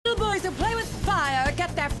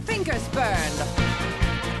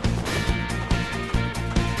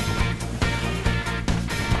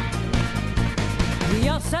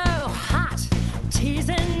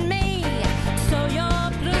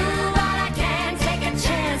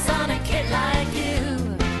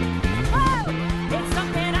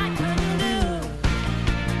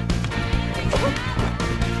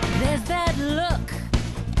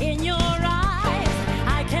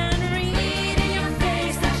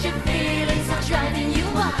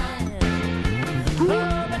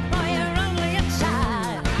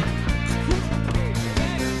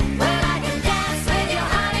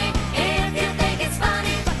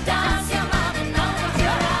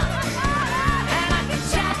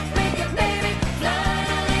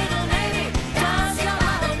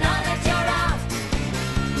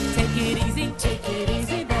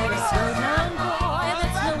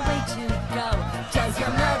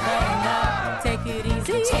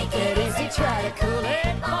Take it easy, try to cool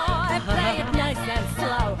it, boy. Play it nice and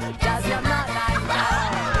slow. Does your mother know?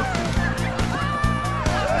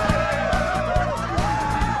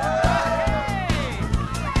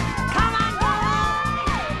 Come on,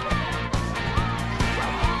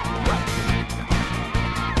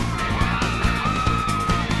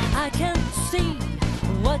 I can see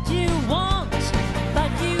what you want,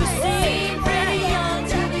 but you seem pretty young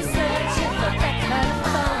to be searching for that kind of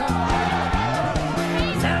fun.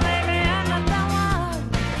 So maybe I'm not the one.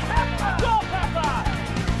 Go, Peppa!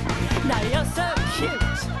 Now you're so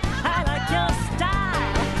cute, I like your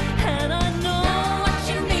style, and I know what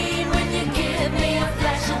you mean when you give me a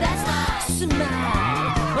flash of that smile.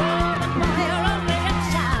 Oh, but why you're only a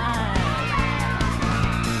child.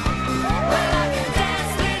 Well, I can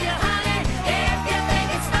dance with you, honey, if you think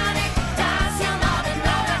it's funny. Does your mother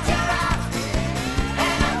know that you're out?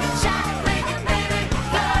 And I can chat with you, baby,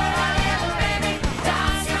 flirt a little, baby.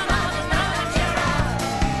 Does your mother know that you're out?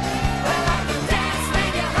 Well, I can dance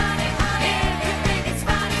with you, honey, if you think it's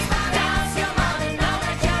funny. Does your mother know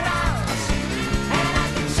that you're out? And I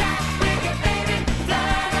can chat with you, baby,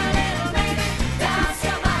 flirt a little, baby. Does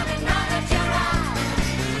your mother know that you're out?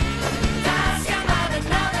 Does your mother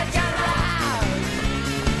know that you're out?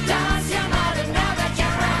 Does your mother know that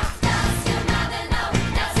you're out? Does your mother know?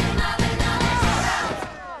 Does your mother know that you're out?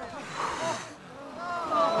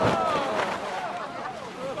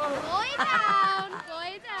 Boy down,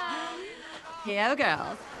 boy down. Here,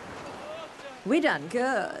 girls. We done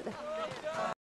good.